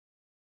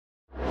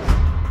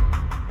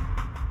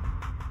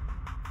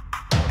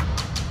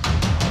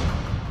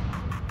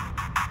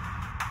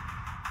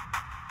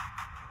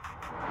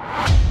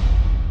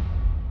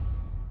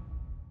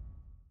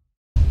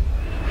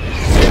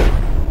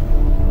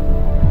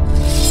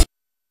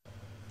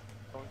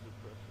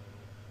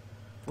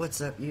What's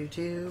up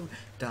YouTube?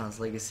 Don's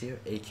Legacy here,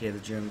 aka the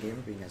German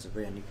Gamer, bringing us a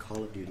brand new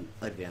Call of Duty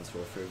Advanced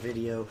Warfare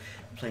video,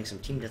 playing some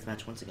Team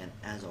Deathmatch once again.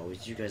 As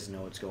always, you guys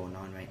know what's going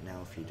on right now.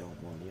 If you don't,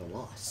 well, you're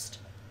lost.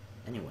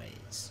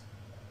 Anyways,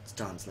 it's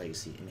Don's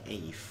Legacy in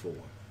AE4.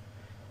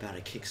 About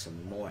to kick some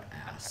more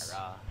ass.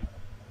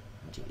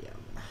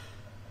 GDM.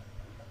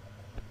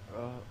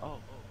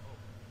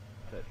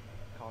 That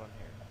call in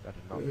here. That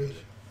did not do it.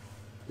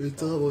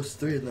 It's almost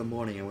 3 in the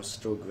morning and we're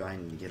still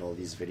grinding to get all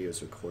these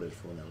videos recorded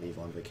for when I leave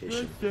on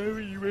vacation.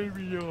 You made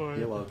me yawn.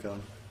 You're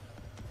welcome.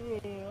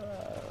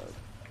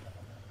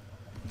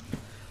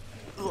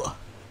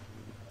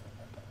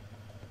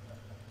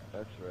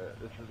 That's right.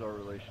 This is our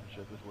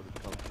relationship. This is what it's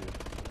come to.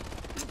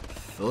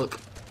 Fuck.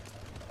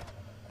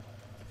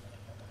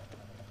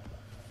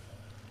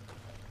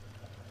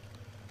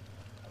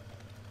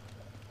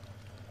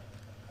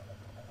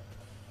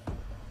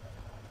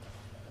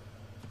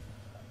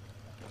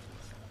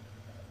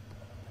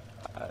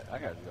 I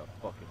gotta do a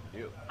fucking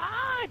do.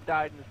 I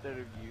died instead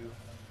of you.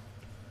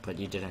 But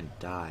you didn't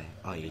die.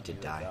 Oh, you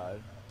did die.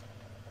 Died.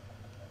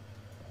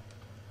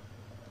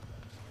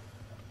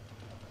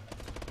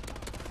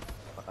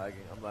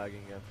 I'm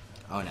lagging again.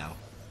 Oh no.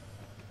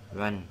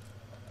 Run.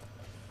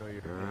 No,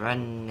 you're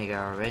Run,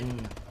 nigga,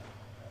 run.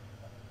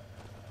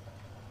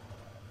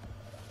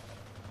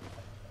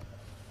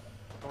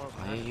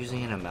 Are you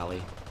using an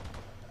melee?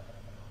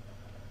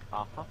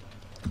 Uh-huh.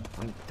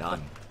 I'm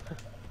done.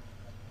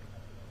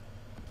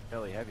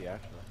 Really heavy,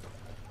 actually.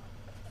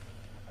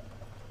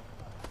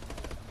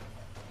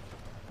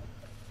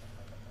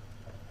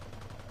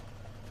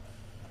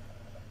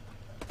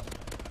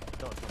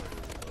 Don't tell me to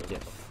reload.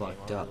 Get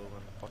fucked up. When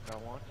the fuck I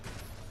want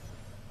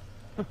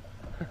to.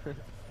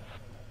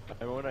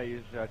 And when I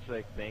used to actually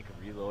like bank and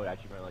reload,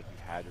 actually meant like you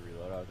had to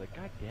reload. I was like,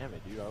 God damn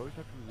it, dude! I always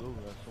have to reload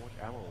when I have so much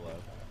ammo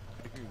left.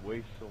 It makes me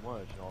waste so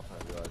much, and all of a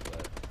sudden I realized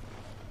that.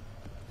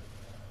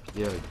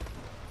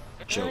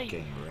 You're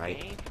joking,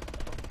 right?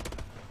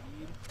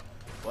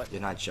 What?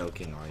 You're not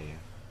joking, are you?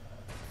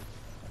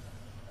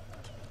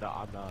 No,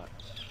 I'm not.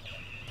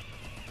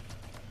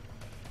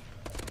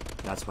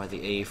 That's why the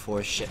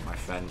AE4 is shit, my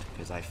friend,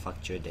 because I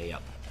fucked your day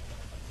up.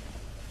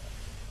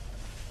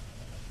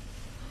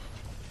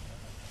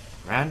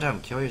 Random,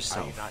 kill Are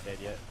yourself. you not dead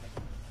yet?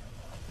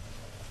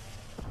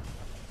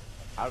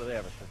 How do they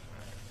have a 6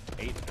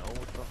 8 no?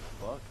 What the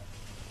fuck?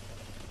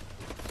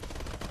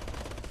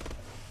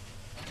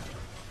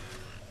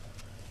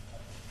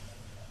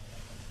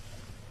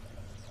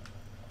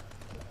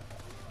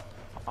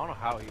 I don't know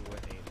how he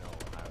went 8 no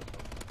when I was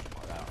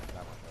so that much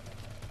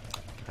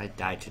better. I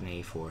died to an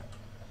AE4. I'm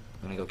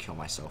gonna go kill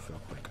myself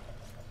real quick.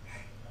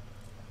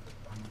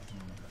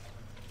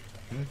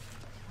 Hmm?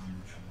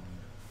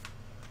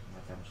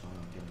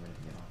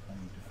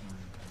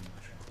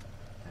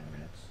 10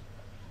 minutes.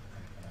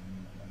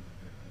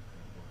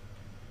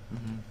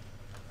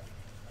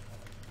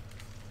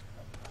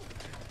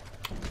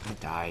 I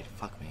died.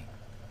 Fuck me.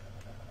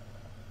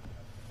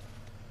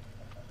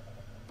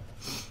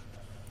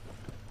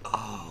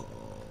 Oh.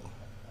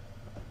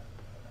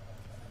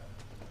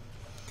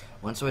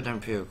 Once we're done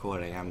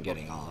pre-recording, I'm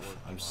getting off.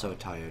 I'm so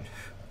tired.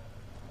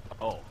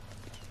 Oh.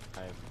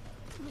 I'm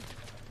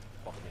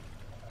fucking.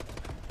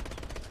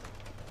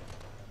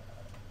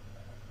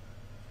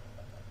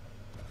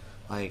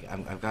 Like,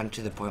 I've gotten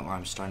to the point where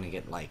I'm starting to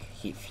get, like,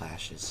 heat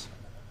flashes.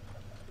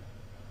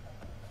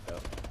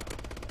 Yep.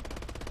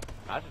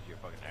 That's just your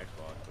fucking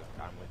Xbox, but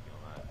I'm with you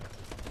on that.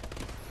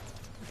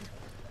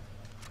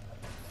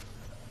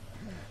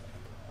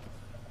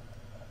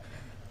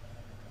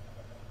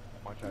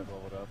 Once I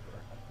level it up, or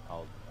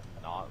I'll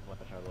not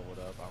once I level it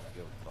up, I don't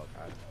give a fuck.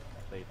 I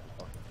say it's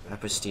the fucking That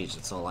prestige,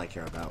 that's all I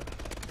care about.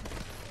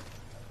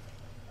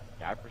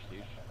 yeah, I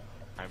prestige.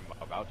 I'm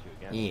about to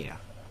again. Yeah.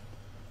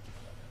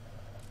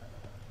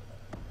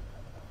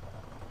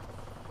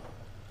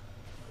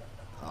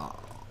 Oh.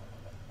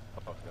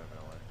 Fuck's got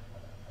melee.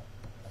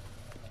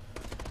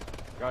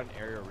 Got an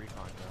aerial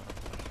recon now.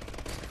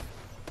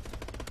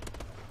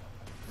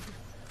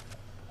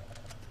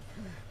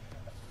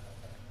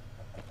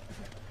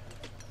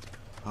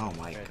 Oh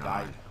my I'm gonna die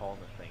god. just calling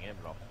this thing in,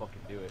 but I'll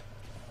fucking do it.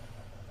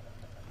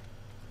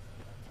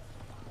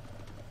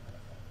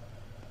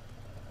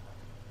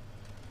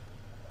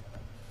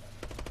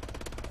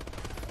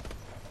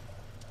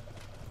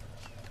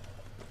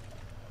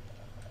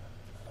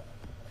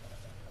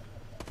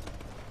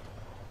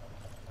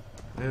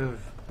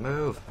 Move.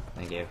 Move.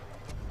 Thank you.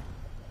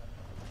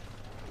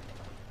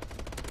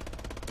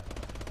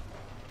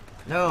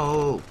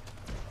 No!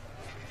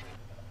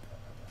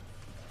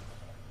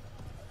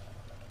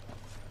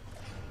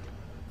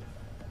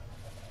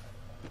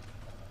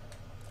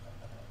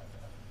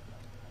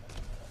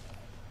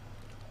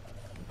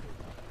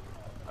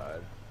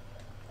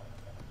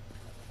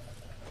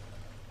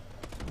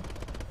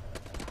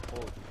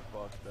 Holy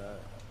fuck that.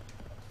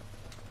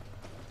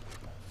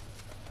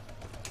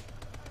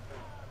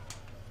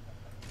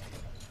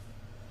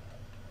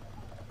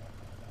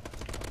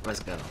 Let's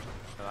go.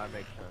 No, that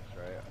makes sense,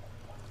 right?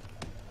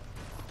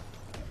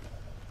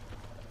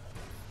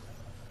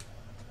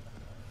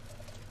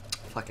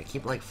 Fuck, I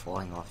keep like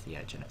falling off the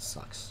edge and it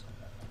sucks.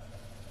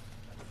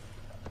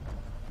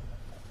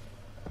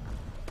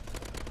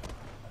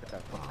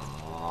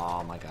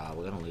 Oh my god,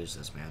 we're gonna lose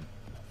this, man.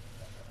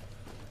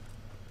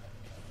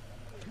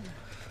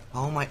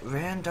 Oh my,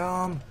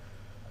 random!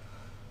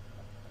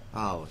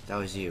 Oh, that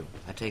was you.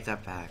 I take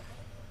that back.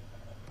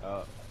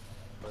 Wait,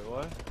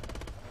 what?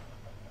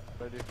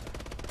 What did I do?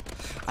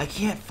 I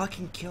can't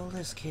fucking kill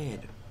this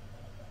kid.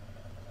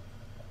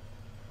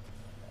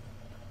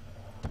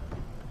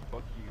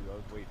 Fuck you, I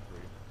was waiting for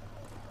you.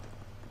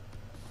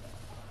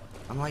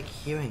 I'm like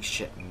hearing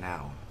shit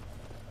now.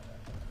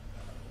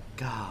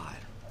 God.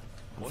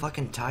 I'm What?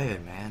 fucking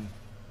tired, man.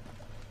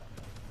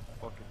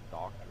 Fucking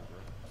doctor, bro.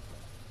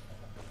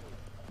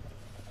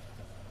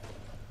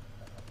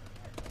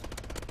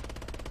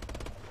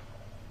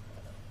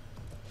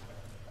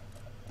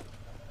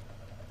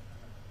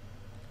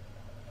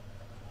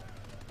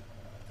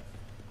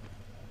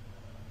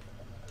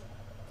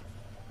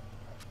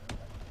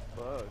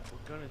 Fuck,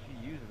 what gun is he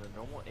using? The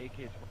normal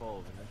AK-12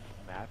 and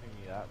it's mapping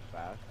me that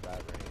fast,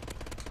 that range.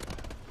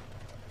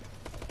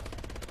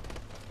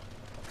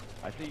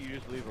 I say you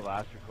just leave the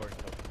last recording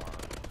until tomorrow.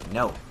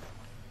 No.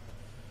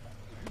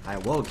 I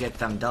will get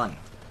them done.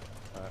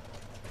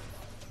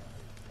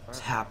 It's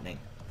happening.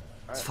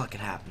 It's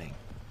fucking happening.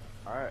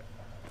 Alright.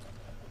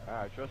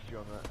 I trust you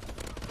on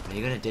that. Are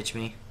you gonna ditch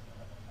me?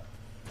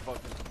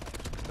 Fucking.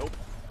 Nope.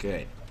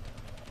 Good.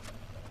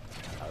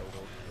 I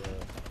will,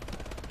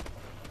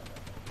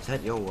 Is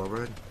that your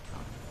warbird?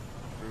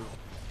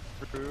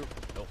 Prove.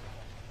 Nope.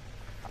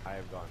 I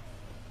have gone.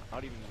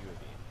 Not even you,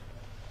 Dean.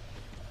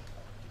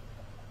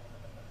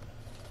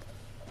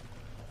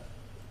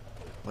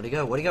 Where'd he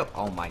go? Where'd he go?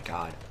 Oh my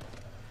god.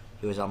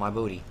 He was on my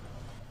booty.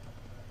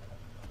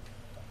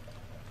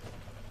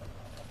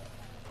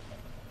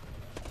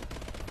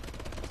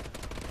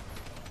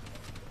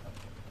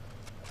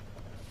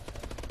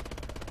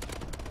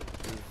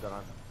 Proves that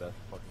I'm the best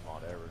fucking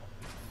mod ever.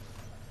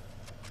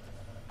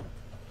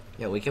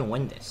 Yeah, we can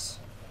win this.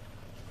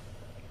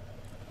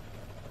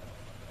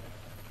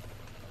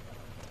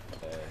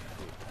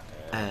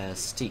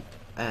 Steep.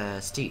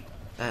 Steep.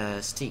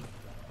 Steep.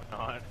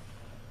 Not.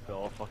 They're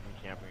all fucking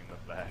camping in the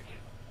back.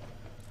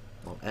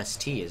 Well,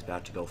 ST is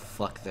about to go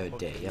fuck their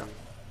day, yeah.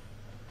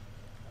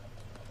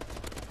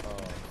 Oh,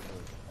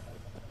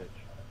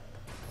 bitch.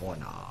 Or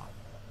nah.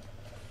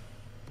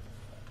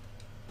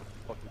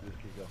 Fuck did this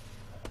kid go?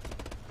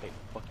 Hey,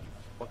 fuck you.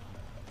 Fuck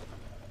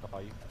you. How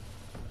are you?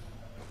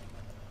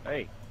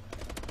 Hey.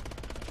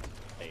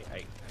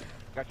 Hey.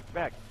 Got your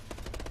back.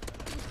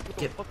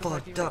 Get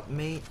fucked up,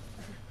 mate.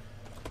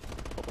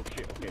 Oh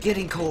shit, okay.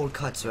 Getting cold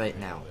cuts right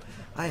now.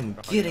 I'm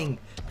getting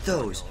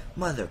those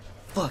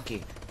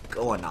motherfucking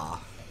going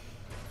off.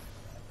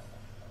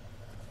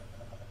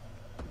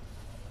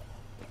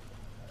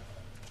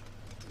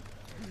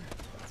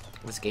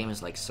 This game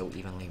is like so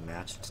evenly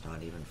matched, it's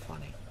not even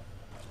funny.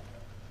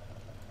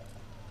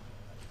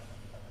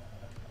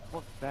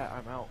 Fuck that,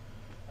 I'm out.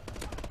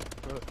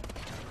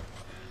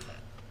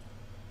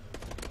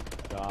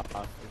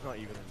 It's not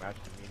evenly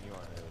matched to me and you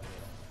on it.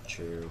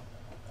 True.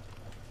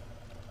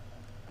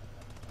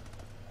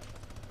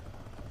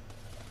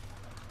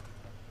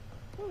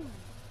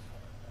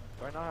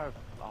 Do I not have?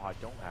 Oh, I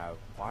don't have.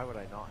 Why would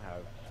I not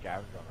have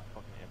scavenger on a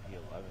fucking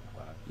MP11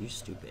 class? You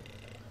stupid.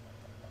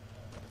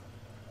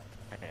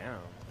 I am.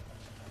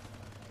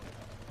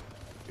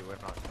 Do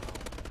it not.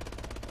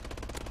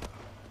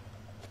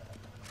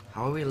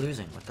 How are we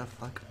losing? What the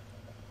fuck?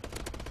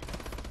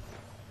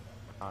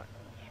 Not.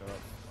 Shut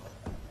up.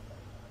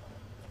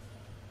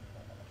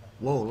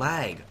 Whoa,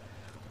 lag!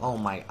 Oh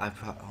my,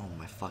 oh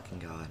my fucking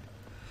god.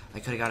 I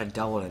could've got a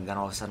double and then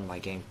all of a sudden my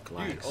game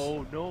lags. Dude,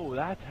 oh no,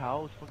 that's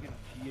how it's fucking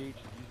TH is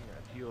using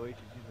a TOH is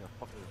using a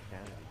fucking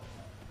insanity.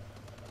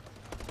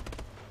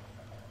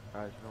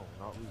 Guys, no,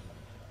 we're not losing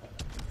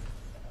this.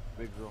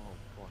 Big girl home,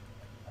 come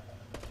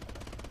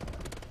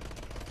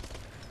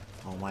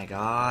on. Oh my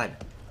god.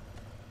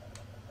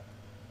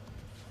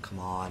 Come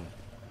on.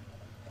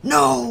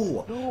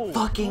 No! No!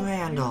 Fucking fuck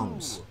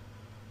randoms! you.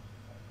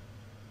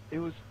 It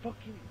was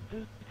fucking the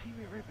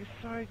teammate right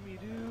beside me,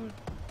 dude.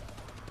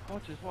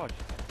 Watch this, watch.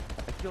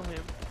 I kill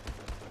him.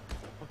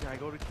 Okay, I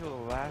go to kill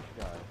the last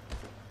guy.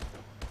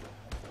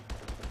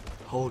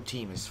 Whole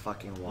team is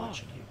fucking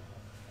watching you.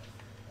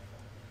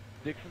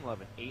 6 and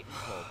 11, 8 and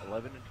 12,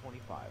 11 and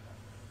 25.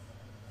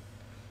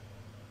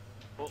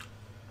 Oh.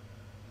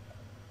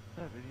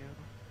 That video.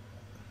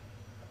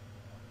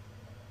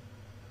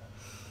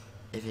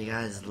 If you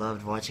guys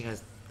loved watching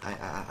us,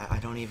 I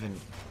don't even...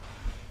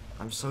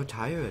 I'm so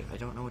tired. I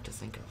don't know what to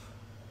think of.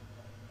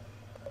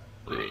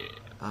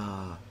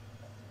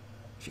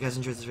 If you guys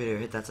enjoyed this video,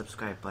 hit that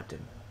subscribe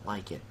button.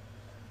 Like it.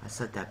 I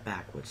said that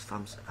backwards.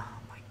 Thumbs... Oh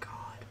my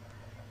god.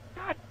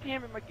 God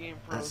damn it, my game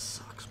froze. That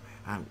sucks,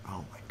 man.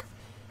 Oh my god.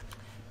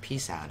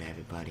 Peace out,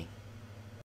 everybody.